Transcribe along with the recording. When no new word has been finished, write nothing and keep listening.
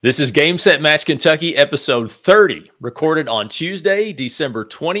This is Game Set Match Kentucky, episode 30, recorded on Tuesday, December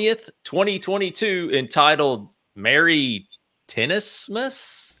 20th, 2022, entitled Merry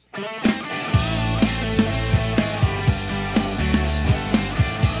Tennismas?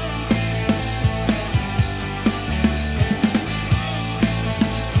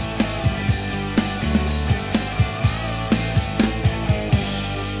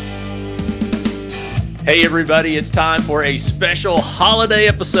 Hey everybody, it's time for a special holiday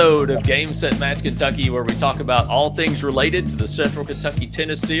episode of Game Set Match Kentucky where we talk about all things related to the Central Kentucky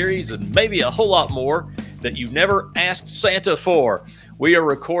Tennis Series and maybe a whole lot more that you never asked Santa for. We are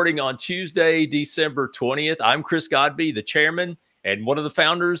recording on Tuesday, December 20th. I'm Chris Godby, the chairman and one of the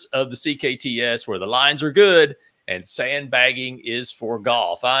founders of the CKTS, where the lines are good and sandbagging is for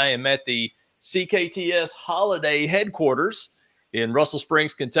golf. I am at the CKTS holiday headquarters in Russell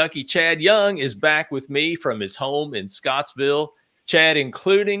Springs, Kentucky. Chad Young is back with me from his home in Scottsville. Chad,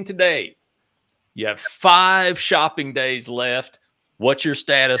 including today, you have 5 shopping days left. What's your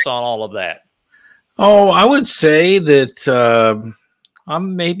status on all of that? Oh, I would say that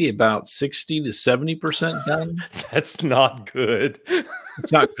I'm maybe about 60 to 70% done. That's not good.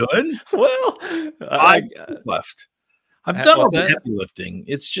 It's not good? Well, 5 days left. I've done all the that? heavy lifting.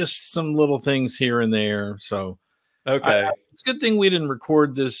 It's just some little things here and there. So Okay. it's a good thing we didn't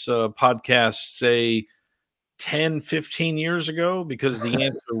record this podcast, say, 10, 15 years ago, because the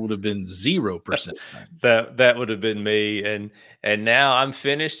answer would have been 0%. That would have been me. And now I'm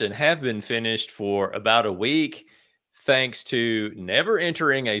finished and have been finished for about a week, thanks to never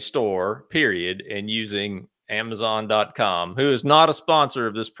entering a store, period, and using Amazon.com, who is not a sponsor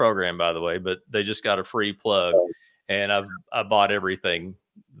of this program, by the way, but they just got a free plug. And I bought everything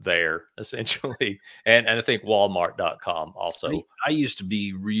there essentially, and I think Walmart.com also. I used to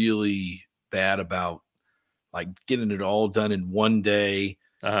be really bad about like getting it all done in one day.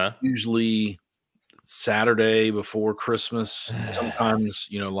 Usually Saturday before Christmas. Sometimes,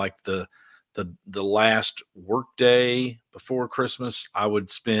 like the last work day before Christmas, I would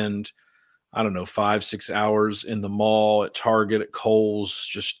spend 5-6 hours in the mall, at Target, at Kohl's,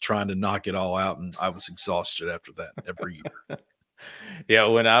 just trying to knock it all out, and I was exhausted after that every year. Yeah,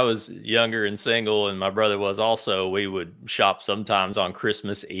 when I was younger and single, and my brother was also, we would shop sometimes on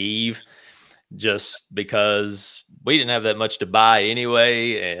Christmas Eve just because we didn't have that much to buy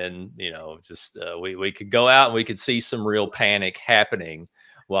anyway. And, we could go out and we could see some real panic happening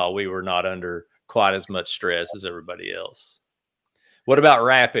while we were not under quite as much stress as everybody else. What about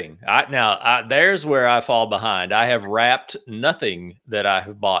wrapping? There's where I fall behind. I have wrapped nothing that I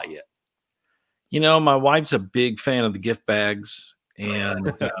have bought yet. My wife's a big fan of the gift bags,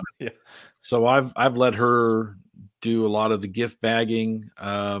 and Yeah. So I've let her do a lot of the gift bagging.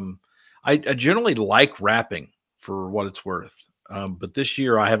 I generally like wrapping for what it's worth, but this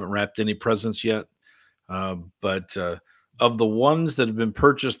year I haven't wrapped any presents yet. But of the ones that have been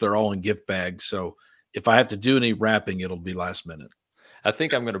purchased, they're all in gift bags. So if I have to do any wrapping, it'll be last minute. I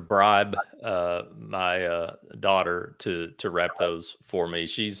think I'm going to bribe my daughter to wrap those for me.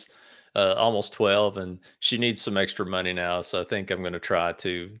 She's almost 12 and she needs some extra money now. So I think I'm going to try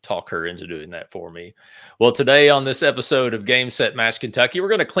to talk her into doing that for me. Well, today on this episode of Game Set Match Kentucky, we're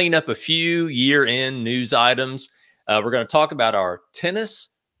going to clean up a few year-end news items. We're going to talk about our tennis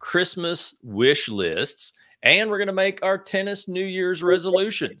Christmas wish lists, and we're going to make our tennis New Year's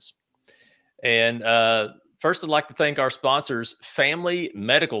resolutions. And first, I'd like to thank our sponsors, Family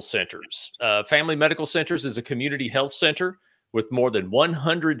Medical Centers. Family Medical Centers is a community health center with more than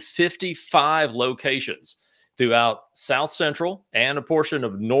 155 locations throughout South Central and a portion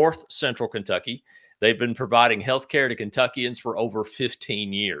of North Central Kentucky. They've been providing health care to Kentuckians for over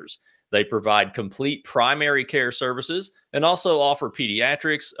 15 years. They provide complete primary care services and also offer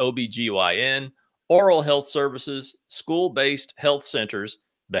pediatrics, OBGYN, oral health services, school-based health centers,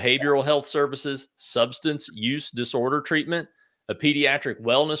 behavioral health services, substance use disorder treatment, a pediatric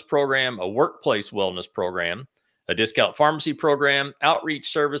wellness program, a workplace wellness program, a discount pharmacy program,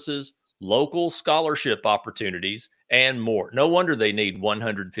 outreach services, local scholarship opportunities, and more. No wonder they need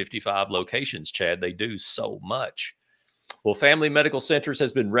 155 locations, Chad. They do so much. Well, Family Medical Centers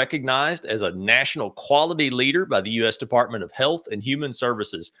has been recognized as a national quality leader by the U.S. Department of Health and Human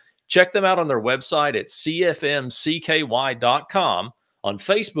Services. Check them out on their website at cfmcky.com, on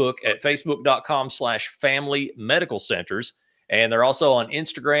Facebook at facebook.com/Family Medical Centers, and they're also on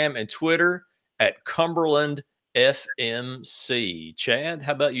Instagram and Twitter at Cumberland FMC. Chad,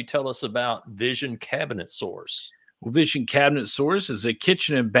 how about you tell us about Vision Cabinet Source? Well, Vision Cabinet Source is a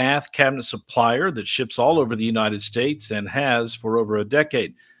kitchen and bath cabinet supplier that ships all over the United States and has for over a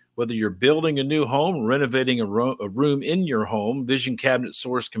decade. Whether you're building a new home, renovating a room in your home, Vision Cabinet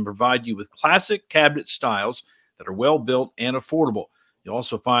Source can provide you with classic cabinet styles that are well built and affordable. You'll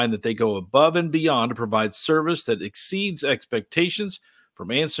also find that they go above and beyond to provide service that exceeds expectations, from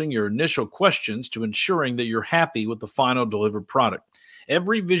answering your initial questions to ensuring that you're happy with the final delivered product.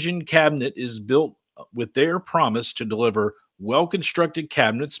 Every Vision cabinet is built with their promise to deliver well-constructed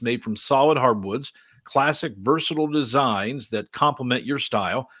cabinets made from solid hardwoods, classic versatile designs that complement your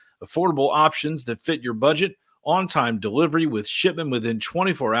style, affordable options that fit your budget, on-time delivery with shipment within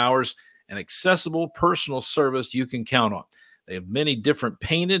 24 hours, and accessible personal service you can count on. They have many different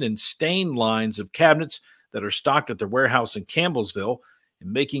painted and stained lines of cabinets that are stocked at their warehouse in Campbellsville.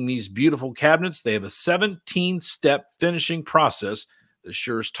 In making these beautiful cabinets, they have a 17-step finishing process that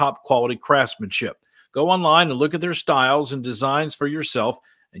assures top-quality craftsmanship. Go online and look at their styles and designs for yourself,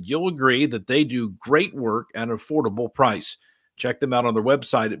 and you'll agree that they do great work at an affordable price. Check them out on their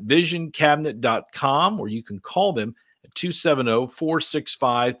website at visioncabinet.com, or you can call them at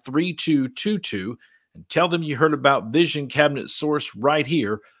 270-465-3222 and tell them you heard about Vision Cabinet Source right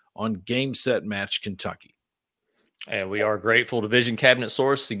here on Game Set Match Kentucky. And we are grateful to Vision Cabinet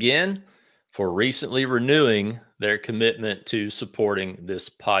Source again for recently renewing their commitment to supporting this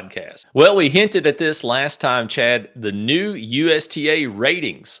podcast. Well, we hinted at this last time, Chad. The new USTA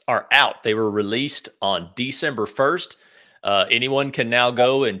ratings are out. They were released on December 1st. Anyone can now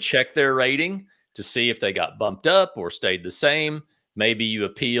go and check their rating to see if they got bumped up or stayed the same. Maybe you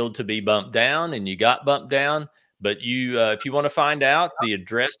appealed to be bumped down and you got bumped down. But if you want to find out, the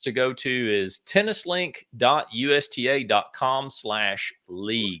address to go to is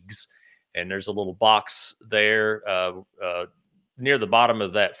tennislink.usta.com/leagues. And there's a little box there near the bottom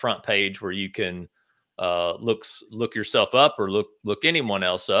of that front page where you can look yourself up or look anyone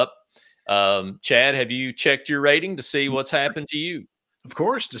else up. Chad, have you checked your rating to see what's happened to you? Of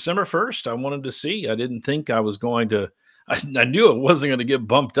course, December 1st, I wanted to see. I didn't think I was going to. I knew it wasn't going to get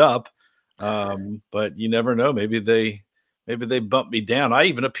bumped up, but you never know. Maybe they bumped me down. I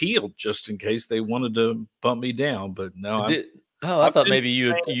even appealed just in case they wanted to bump me down. But no, I thought maybe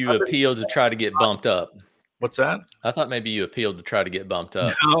you appealed to try to get bumped up. What's that? I thought maybe you appealed to try to get bumped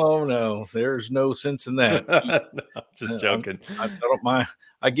up. No, there's no sense in that. No, just joking. I don't mind.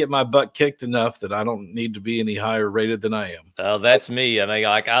 I get my butt kicked enough that I don't need to be any higher rated than I am. Oh, that's me. I mean,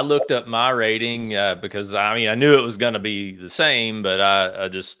 like, I looked up my rating because I knew it was going to be the same, but I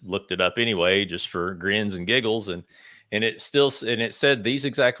just looked it up anyway, just for grins and giggles. And it said these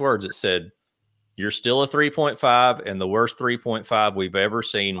exact words. It said, "You're still a 3.5 and the worst 3.5 we've ever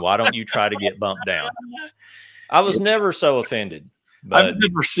seen. Why don't you try to get bumped down?" I was never so offended. But I've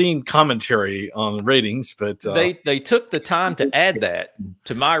never seen commentary on ratings, but they took the time to add that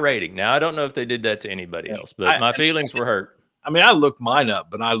to my rating. Now, I don't know if they did that to anybody else, but my feelings were hurt. I mean, I looked mine up,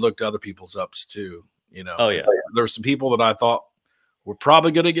 but I looked other people's ups too. Oh yeah, there were some people that I thought were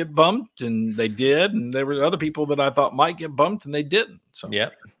probably going to get bumped, and they did, and there were other people that I thought might get bumped, and they didn't. So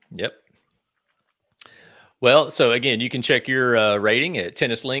yep. Well, so again, you can check your rating at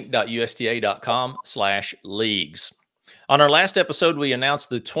tennislink.usta.com/leagues. On our last episode, we announced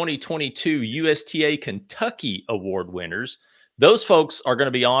the 2022 USTA Kentucky Award winners. Those folks are going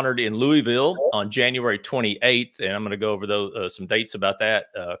to be honored in Louisville on January 28th, and I'm going to go over some dates about that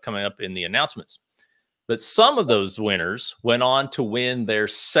coming up in the announcements. But some of those winners went on to win their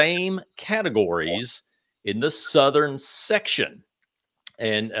same categories in the Southern section.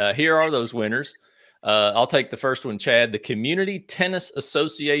 And here are those winners. I'll take the first one, Chad. The Community Tennis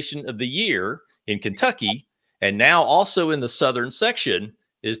Association of the Year in Kentucky, and now also in the Southern section,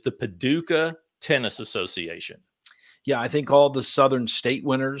 is the Paducah Tennis Association. Yeah, I think all the Southern state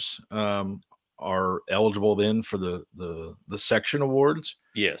winners are eligible then for the section awards.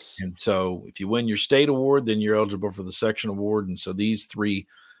 Yes. And so if you win your state award, then you're eligible for the section award. And so these three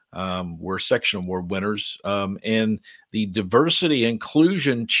were section award winners. And the Diversity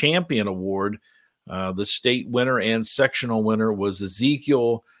Inclusion Champion Award, the state winner and sectional winner was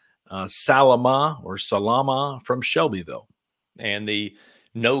Ezekiel Salama from Shelbyville. And the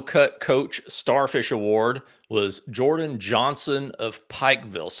No Cut Coach Starfish Award was Jordan Johnson of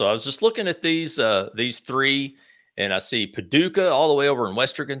Pikeville. So I was just looking at these three, and I see Paducah all the way over in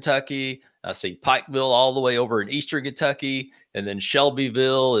Western Kentucky. I see Pikeville all the way over in Eastern Kentucky, and then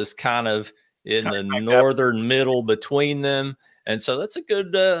Shelbyville is kind of in the northern middle between them. And so that's a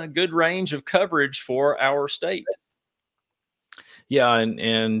good range of coverage for our state. Yeah,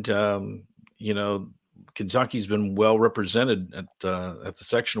 and you know, Kentucky's been well represented at the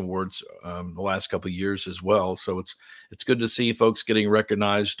section awards the last couple of years as well. So it's good to see folks getting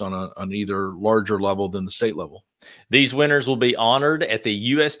recognized on an either larger level than the state level. These winners will be honored at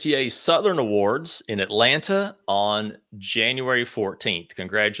the USTA Southern Awards in Atlanta on January 14th.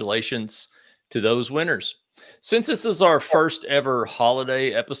 Congratulations to those winners. Since this is our first ever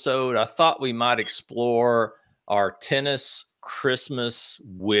holiday episode, I thought we might explore our tennis Christmas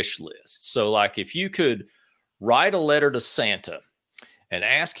wish list. So, like, if you could write a letter to Santa and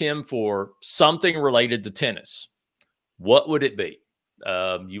ask him for something related to tennis, what would it be?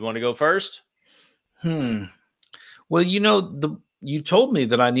 You want to go first? Well, you told me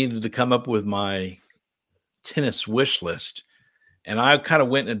that I needed to come up with my tennis wish list, and I kind of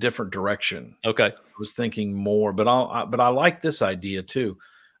went in a different direction. Okay. I was thinking more, but I like this idea too.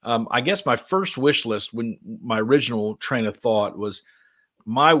 I guess my first wish list, when my original train of thought was,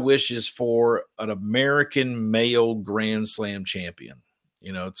 my wish is for an American male Grand Slam champion.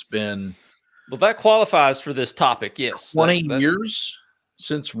 It's been that qualifies for this topic. Yes, 20 years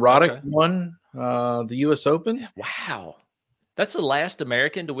since Roddick won the U.S. Open. Wow. That's the last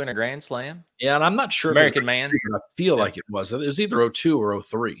American to win a Grand Slam? Yeah, and I'm not sure. American man? I feel like it was. It was either 02 or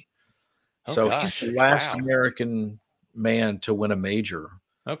 03. So he's the last American man to win a major.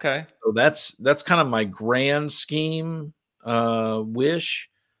 Okay. So that's kind of my grand scheme wish.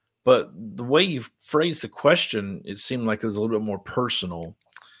 But the way you phrased the question, it seemed like it was a little bit more personal.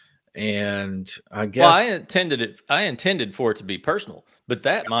 And I guess I intended for it to be personal, but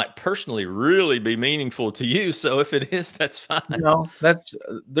that might personally really be meaningful to you. So if it is, that's fine.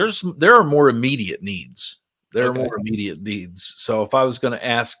 There are more immediate needs. So if I was going to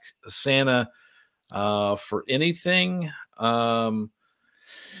ask Santa for anything, I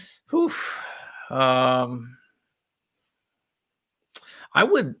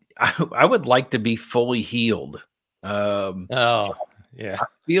would like to be fully healed. Yeah. I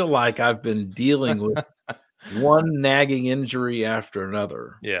feel like I've been dealing with one nagging injury after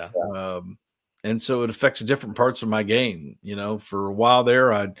another. Yeah. And so it affects different parts of my game. For a while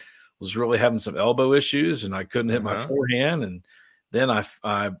there, I was really having some elbow issues and I couldn't hit my forehand. And then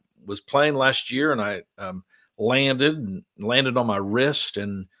I was playing last year and I landed on my wrist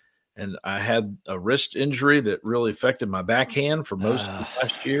and I had a wrist injury that really affected my backhand for most of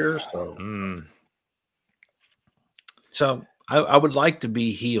last year. So I would like to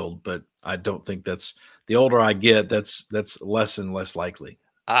be healed, but I don't think that's, the older I get, that's less and less likely.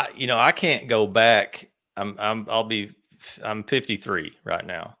 I can't go back. I'm 53 right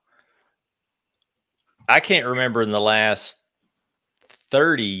now. I can't remember in the last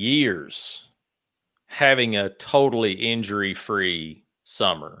 30 years having a totally injury-free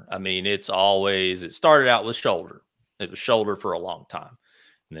summer. I mean, it started out with shoulder. It was shoulder for a long time.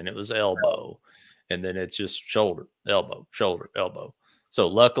 And then it was elbow. And then it's just shoulder, elbow, shoulder, elbow. So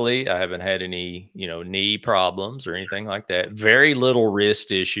luckily I haven't had any, knee problems or anything like that. Very little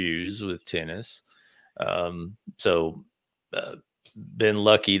wrist issues with tennis. Been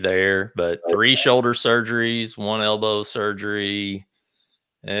lucky there, but 3 shoulder surgeries, 1 elbow surgery.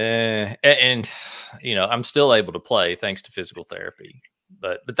 And I'm still able to play thanks to physical therapy.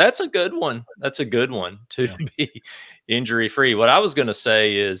 But that's a good one. That's a good one to be injury free. What I was going to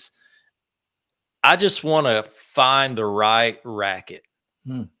say is, I just want to find the right racket.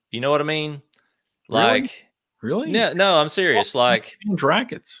 You know what I mean? Like, really? No, I'm serious. Like, change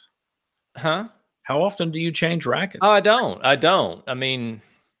rackets. Huh? How often do you change rackets? Oh, I don't. I mean,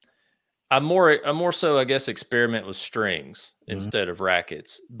 I'm more so, I guess, experiment with strings instead of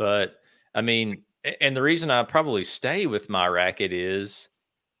rackets. But I mean, and the reason I probably stay with my racket is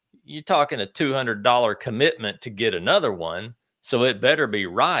you're talking a $200 commitment to get another one. So it better be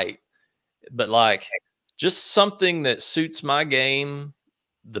right. But like, just something that suits my game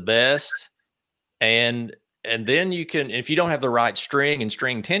the best. And then you can, if you don't have the right string and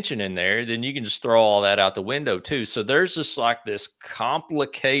string tension in there, then you can just throw all that out the window too. So there's just like this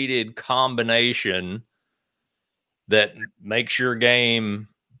complicated combination that makes your game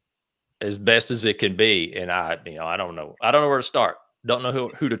as best as it can be. And I don't know where to start. Don't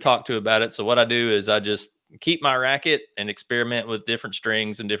know who to talk to about it. So what I do is I just keep my racket and experiment with different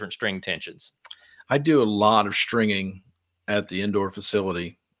strings and different string tensions. I do a lot of stringing at the indoor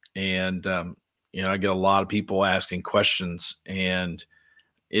facility, and I get a lot of people asking questions, and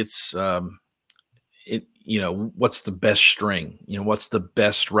it's what's the best string? What's the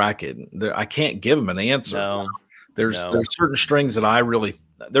best racket? I can't give them an answer. No, there's certain strings that I really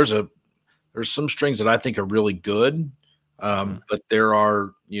there's some strings that I think are really good, but there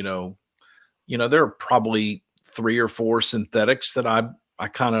are there are probably 3 or 4 synthetics that I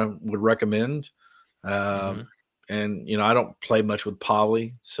kind of would recommend. And I don't play much with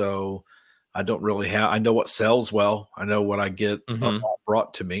poly, so I don't really I know what sells well. I know what I get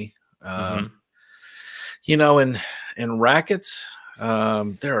brought to me. You know, in rackets,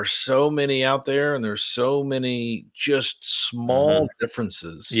 there are so many out there, and there's so many just small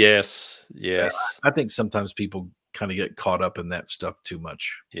differences. Yes, yes. I think sometimes people kind of get caught up in that stuff too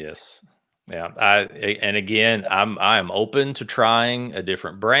much. Yes. Yeah. And again, I am open to trying a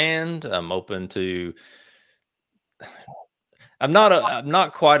different brand. I'm open to I'm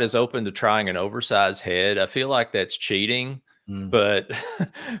not quite as open to trying an oversized head. I feel like that's cheating, but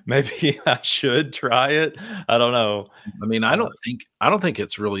maybe I should try it. I don't know. I mean, I don't think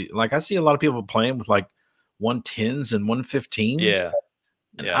it's really like I see a lot of people playing with like 110s and 115s. Yeah.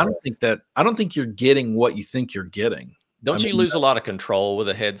 And I don't think you're getting what you think you're getting. Don't you lose a lot of control with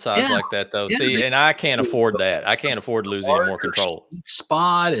a head size like that, though? See, and I can't afford that. I can't afford losing any more control.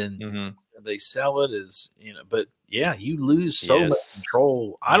 Spot and they sell it as, but yeah, you lose so much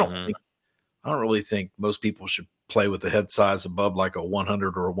control. I don't really think most people should play with a head size above like a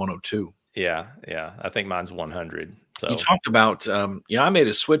 100 or a 102. Yeah, yeah. I think mine's 100. So you talked about, I made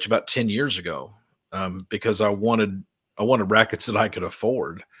a switch about 10 years ago because I wanted rackets that I could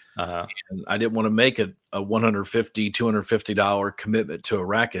afford. And I didn't want to make a $150, $250 commitment to a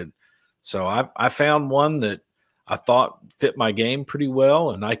racket. So I found one that I thought fit my game pretty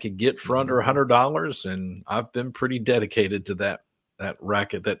well, and I could get for under $100. And I've been pretty dedicated to that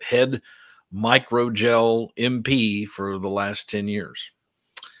racket, that Head Microgel MP for the last 10 years.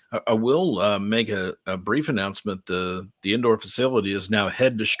 I will make a brief announcement. The indoor facility is now a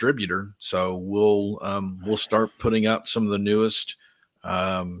Head distributor, so we'll start putting out some of the newest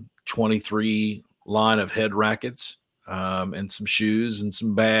 23 line of Head rackets and some shoes and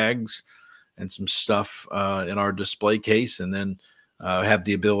some bags and some stuff in our display case, and then have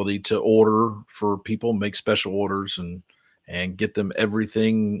the ability to order for people, make special orders, and get them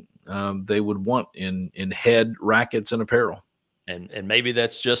everything they would want in Head rackets and apparel. And maybe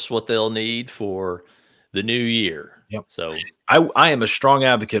that's just what they'll need for the new year. Yep. So I am a strong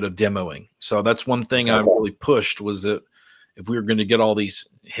advocate of demoing. So that's one thing I really pushed, was that if we were going to get all these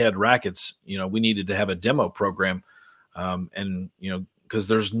Head rackets, we needed to have a demo program. And because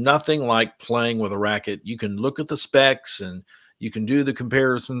there's nothing like playing with a racket. You can look at the specs and you can do the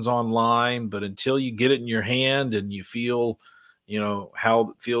comparisons online, but until you get it in your hand and you feel,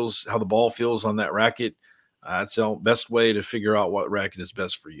 how the ball feels on that racket, that's the best way to figure out what racket is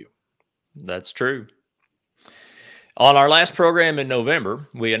best for you. That's true. On our last program in November,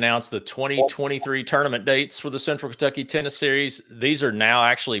 we announced the 2023 tournament dates for the Central Kentucky Tennis Series. These are now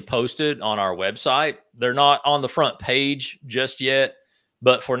actually posted on our website. They're not on the front page just yet,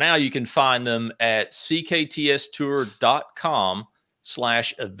 but for now you can find them at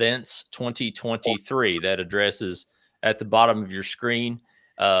cktstour.com/events2023. That address is at the bottom of your screen.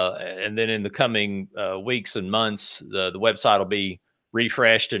 And then in the coming weeks and months, the website will be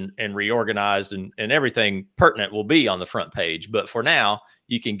refreshed and reorganized, and everything pertinent will be on the front page. But for now,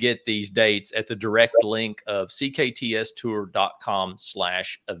 you can get these dates at the direct link of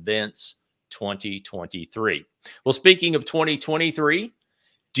cktstour.com/events2023. Well, speaking of 2023,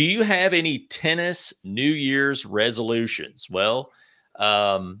 do you have any tennis New Year's resolutions? Well,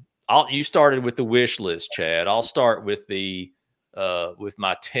 you started with the wish list, Chad. I'll start with with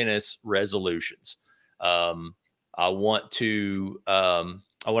my tennis resolutions. I want to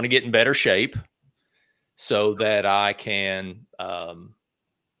get in better shape so that I can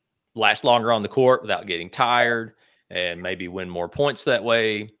last longer on the court without getting tired, and maybe win more points that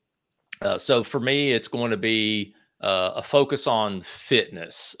way. So for me, it's going to be a focus on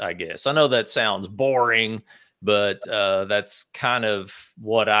fitness, I guess. I know that sounds boring, but that's kind of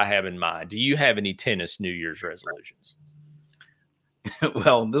what I have in mind. Do you have any tennis New Year's resolutions?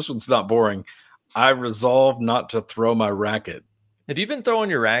 Well, this one's not boring. I resolved not to throw my racket. Have you been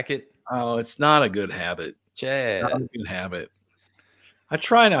throwing your racket? Oh, it's not a good habit. Chad. Not a good habit. I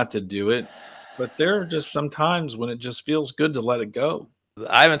try not to do it, but there are just some times when it just feels good to let it go.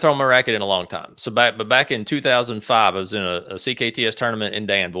 I haven't thrown my racket in a long time. So back in 2005, I was in a CKTS tournament in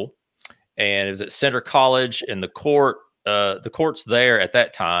Danville, and it was at Center College, and the courts there at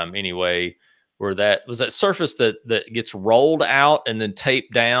that time anyway, was that surface that gets rolled out and then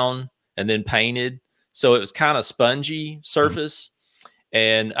taped down and then painted. So it was kind of spongy surface.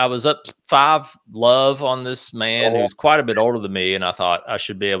 And I was up 5-love on this man who's quite a bit older than me, and I thought I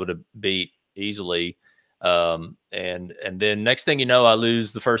should be able to beat easily. And then next thing you know, I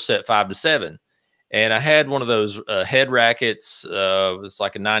lose the first set 5-7. And I had one of those head rackets. It's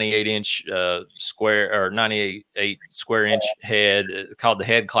like a 98-inch square, or 98 square inch head, called the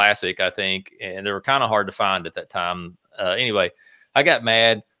Head Classic, I think. And they were kind of hard to find at that time. Anyway, I got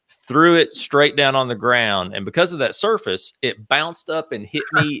mad, threw it straight down on the ground. And because of that surface, it bounced up and hit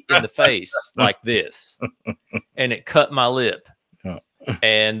me in the face like this. And it cut my lip.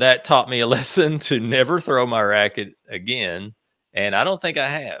 And that taught me a lesson to never throw my racket again. And I don't think I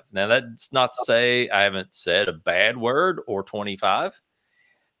have. Now, that's not to say I haven't said a bad word or 25.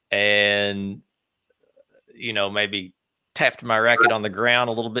 And, you know, maybe tapped my racket on the ground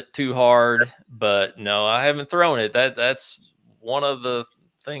a little bit too hard. But no, I haven't thrown it. That's one of the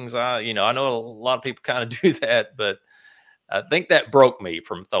things I know a lot of people kind of do that. But I think that broke me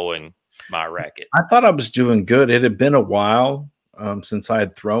from throwing my racket. I thought I was doing good. It had been a while since I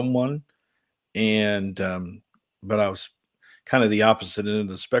had thrown one. And, but I was kind of the opposite end of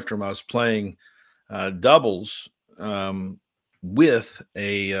the spectrum. I was playing doubles with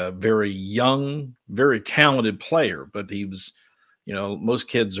a very young, very talented player, but he was, most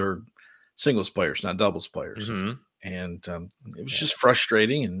kids are singles players, not doubles players. Mm-hmm. And it was just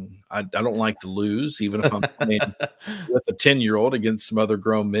frustrating. And I don't like to lose, even if I'm playing with a 10-year-old against some other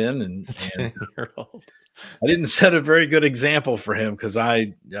grown men. And I didn't set a very good example for him because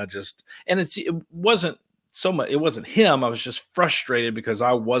it wasn't so much. It wasn't him. I was just frustrated because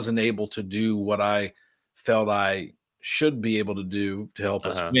I wasn't able to do what I felt I should be able to do to help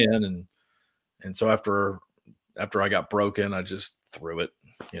us win. And so after I got broken, I just threw it,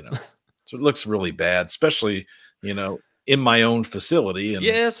 so it looks really bad, especially, in my own facility. And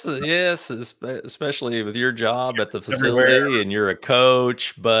yes, especially with your job at the facility everywhere. And you're a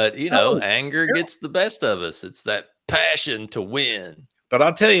coach, but anger gets the best of us. It's that passion to win. But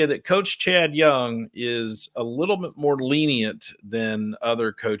I'll tell you that Coach Chad Young is a little bit more lenient than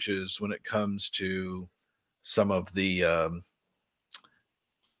other coaches when it comes to some of the,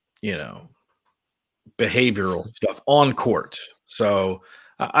 behavioral stuff on court. So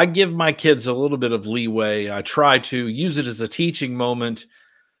I give my kids a little bit of leeway. I try to use it as a teaching moment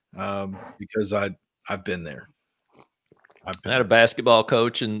because I've been there. I had a basketball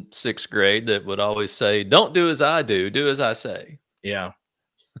coach in 6th grade that would always say, "Don't do as I do as I say." Yeah.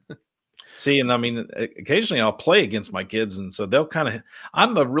 See, and I mean, occasionally I'll play against my kids, and so they'll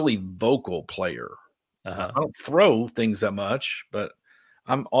I'm a really vocal player. I don't throw things that much, but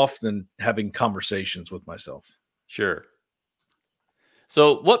I'm often having conversations with myself. Sure.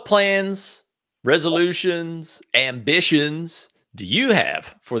 So what plans, resolutions, ambitions do you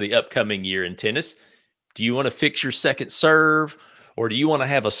have for the upcoming year in tennis? Do you want to fix your second serve, or do you want to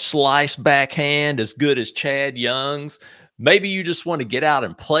have a slice backhand as good as Chad Young's? Maybe you just want to get out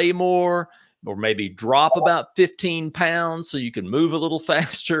and play more, or maybe drop about 15 pounds so you can move a little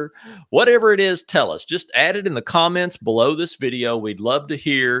faster. Whatever it is, tell us. Just add it in the comments below this video. We'd love to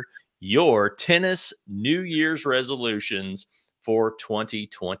hear your tennis New Year's resolutions for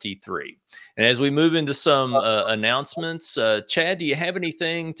 2023. And as we move into some announcements, Chad, do you have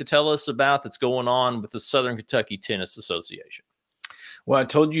anything to tell us about that's going on with the Southern Kentucky Tennis Association? Well, I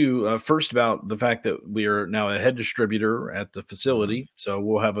told you first about the fact that we are now a head distributor at the facility. So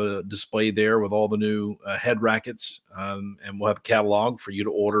we'll have a display there with all the new head rackets, and we'll have a catalog for you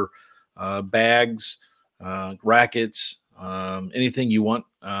to order bags, rackets, anything you want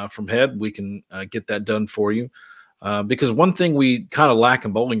from Head. We can get that done for you. Because one thing we kind of lack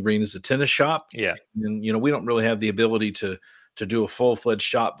in Bowling Green is a tennis shop. Yeah. And, we don't really have the ability to do a full-fledged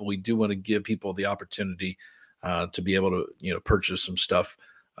shop, but we do want to give people the opportunity to be able to, purchase some stuff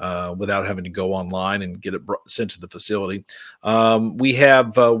without having to go online and get it sent to the facility. We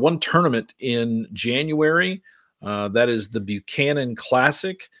have one tournament in January. That is the Buchanan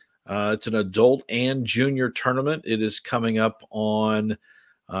Classic. It's an adult and junior tournament. It is coming up on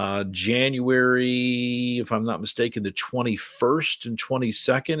January, if I'm not mistaken, the 21st and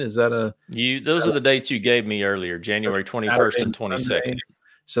 22nd. Is that those are the dates you gave me earlier, January 21st and 22nd. Sunday.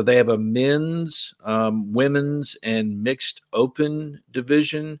 So they have a men's, women's, and mixed open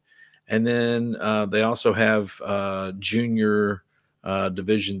division. And then they also have junior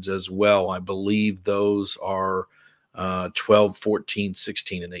divisions as well. I believe those are 12, 14,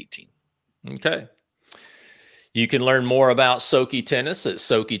 16, and 18. Okay. You can learn more about Soki Tennis at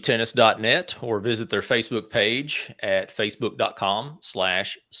SokiTennis.net or visit their Facebook page at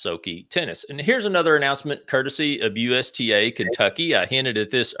Facebook.com/Soki Tennis. And here's another announcement courtesy of USTA Kentucky. I hinted at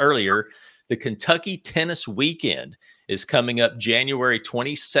this earlier. The Kentucky Tennis Weekend is coming up January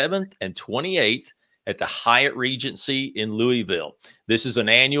 27th and 28th at the Hyatt Regency in Louisville. This is an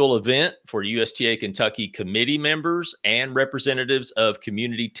annual event for USTA Kentucky committee members and representatives of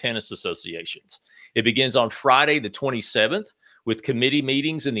community tennis associations. It begins on Friday, the 27th, with committee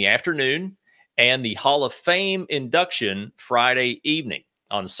meetings in the afternoon and the Hall of Fame induction Friday evening.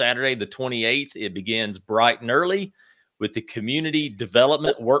 On Saturday, the 28th, it begins bright and early with the Community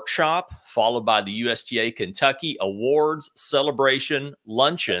Development Workshop, followed by the USTA Kentucky Awards Celebration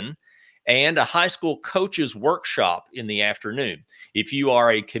Luncheon, and a high school coaches workshop in the afternoon. If you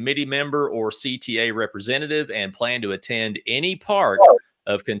are a committee member or CTA representative and plan to attend any part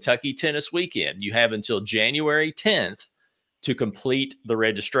of Kentucky Tennis Weekend, you have until January 10th to complete the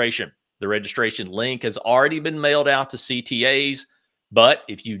registration. The registration link has already been mailed out to CTAs, but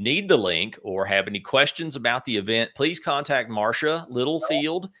if you need the link or have any questions about the event, please contact Marcia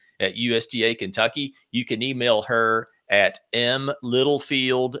Littlefield at USTA Kentucky. You can email her at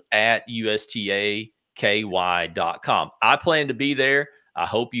mlittlefield@ustaky.com. I plan to be there. I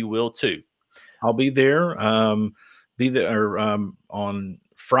hope you will too. I'll be there. On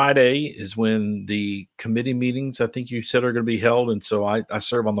Friday is when the committee meetings, I think you said, are going to be held. And so I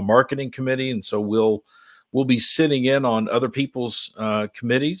serve on the marketing committee. And so we'll be sitting in on other people's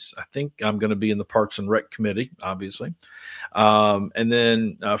committees. I think I'm going to be in the Parks and Rec committee, obviously. And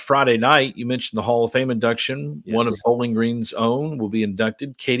then Friday night, you mentioned the Hall of Fame induction. Yes. One of Bowling Green's own will be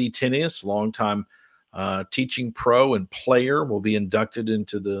inducted. Katie Tenius, longtime teaching pro and player, will be inducted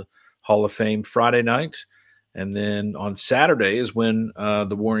into the Hall of Fame Friday night. And then on Saturday is when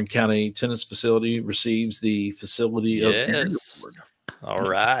the Warren County Tennis Facility receives the Facility of the Year Award. All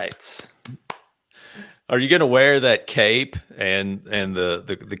right. Are you going to wear that cape and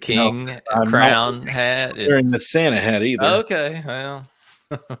the king crown hat? Wearing the Santa hat either. Okay. Well,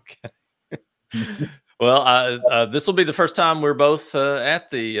 okay. Well, this will be the first time we're both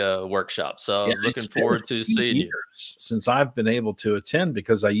at the workshop. So looking forward to seeing you. Since I've been able to attend,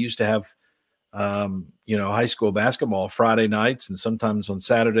 because I used to have high school basketball Friday nights and sometimes on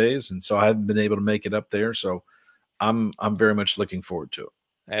Saturdays. And so I haven't been able to make it up there. So I'm very much looking forward to it.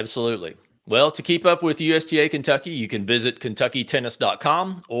 Absolutely. Well, to keep up with USTA Kentucky, you can visit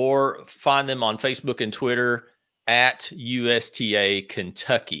KentuckyTennis.com or find them on Facebook and Twitter at USTA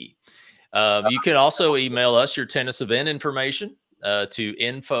Kentucky. You can also email us your tennis event information to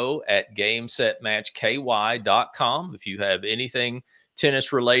info@gamesetmatchky.com if you have anything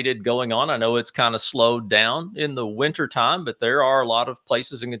tennis related going on. I know it's kind of slowed down in the winter time, but there are a lot of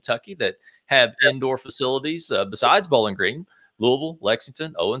places in Kentucky that have indoor facilities besides Bowling Green. Louisville,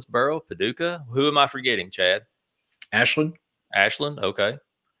 Lexington, Owensboro, Paducah. Who am I forgetting, Chad? Ashland. Okay.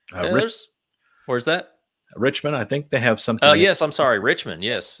 Where's that? Richmond. I think they have something. Yes, I'm sorry. Richmond.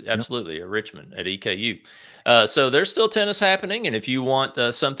 Yes, absolutely. Yep. Richmond at EKU. So there's still tennis happening. And if you want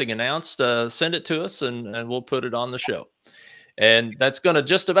something announced, send it to us and we'll put it on the show. And that's going to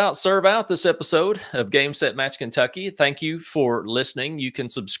just about serve out this episode of Game Set Match Kentucky. Thank you for listening. You can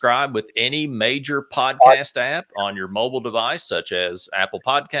subscribe with any major podcast app on your mobile device, such as Apple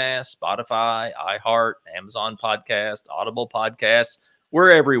Podcasts, Spotify, iHeart, Amazon Podcast, Audible Podcasts.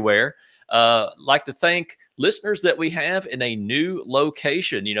 We're everywhere. Like to thank listeners that we have in a new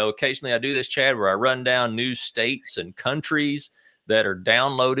location. You know, occasionally I do this, Chad, where I run down new states and countries that are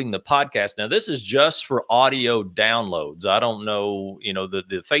downloading the podcast. Now, this is just for audio downloads. I don't know,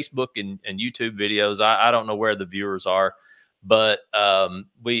 the Facebook and YouTube videos. I don't know where the viewers are, but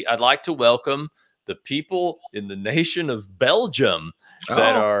I'd like to welcome the people in the nation of Belgium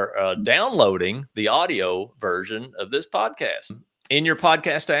that are downloading the audio version of this podcast. In your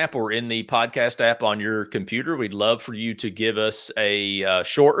podcast app or in the podcast app on your computer, we'd love for you to give us a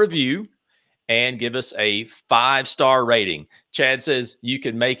short review and give us a 5-star rating. Chad says you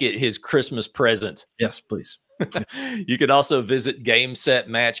can make it his Christmas present. Yes, please. You can also visit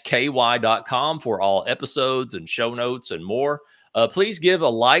GameSetMatchKY.com for all episodes and show notes and more. Please give a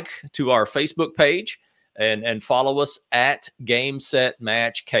like to our Facebook page and follow us at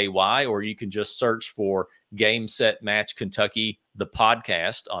GameSetMatchKY, or you can just search for Game Set Match Kentucky, the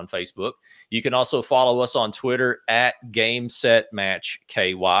podcast on Facebook. You can also follow us on Twitter at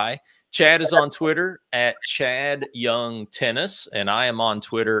GameSetMatchKY. Chad is on Twitter at Chad Young Tennis, and I am on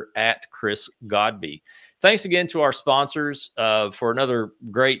Twitter at Chris Godby. Thanks again to our sponsors for another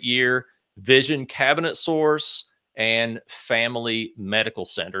great year, Vision Cabinet Source and Family Medical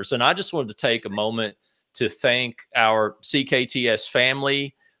Centers. And I just wanted to take a moment to thank our CKTS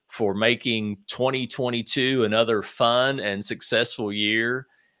family for making 2022 another fun and successful year.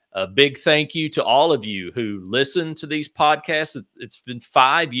 A big thank you to all of you who listen to these podcasts. It's been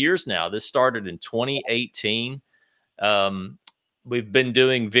 5 years now. This started in 2018. We've been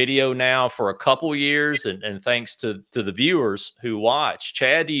doing video now for a couple years, and thanks to the viewers who watch.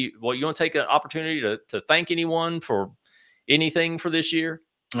 Chad, you want to take an opportunity to thank anyone for anything for this year?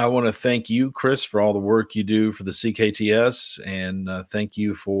 I want to thank you, Chris, for all the work you do for the CKTS, and thank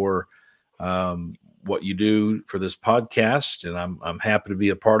you for what you do for this podcast, and I'm happy to be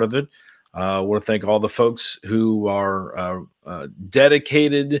a part of it. I want to thank all the folks who are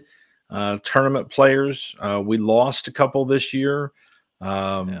dedicated tournament players. We lost a couple this year.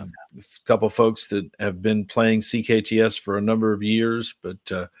 A couple of folks that have been playing CKTS for a number of years,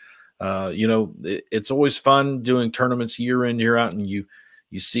 but it's always fun doing tournaments year in, year out, and you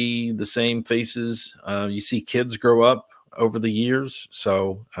see the same faces. You see kids grow up over the years.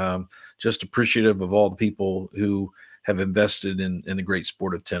 So just appreciative of all the people who have invested in the great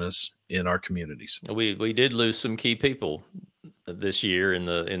sport of tennis in our communities. We did lose some key people this year in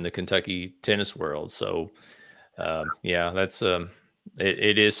the Kentucky tennis world. So that's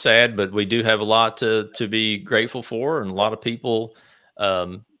it is sad, but we do have a lot to be grateful for, and a lot of people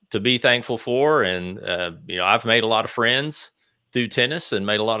to be thankful for. And I've made a lot of friends through tennis and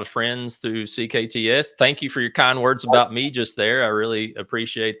made a lot of friends through CKTS. Thank you for your kind words about me just there. I really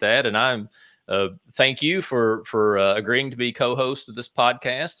appreciate that. And I'm thank you for agreeing to be co-host of this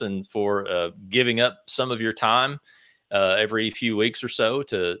podcast, and for giving up some of your time every few weeks or so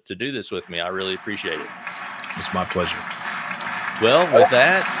to do this with me. I really appreciate it. It's my pleasure. Well, with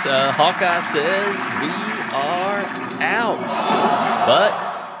that, Hawkeye says we are out.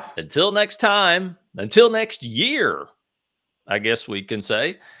 But until next time, until next year, I guess we can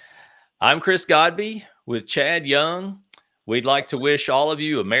say, I'm Chris Godby with Chad Young. We'd like to wish all of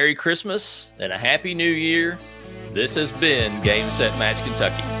you a Merry Christmas and a Happy New Year. This has been Game Set Match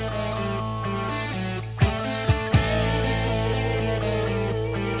Kentucky.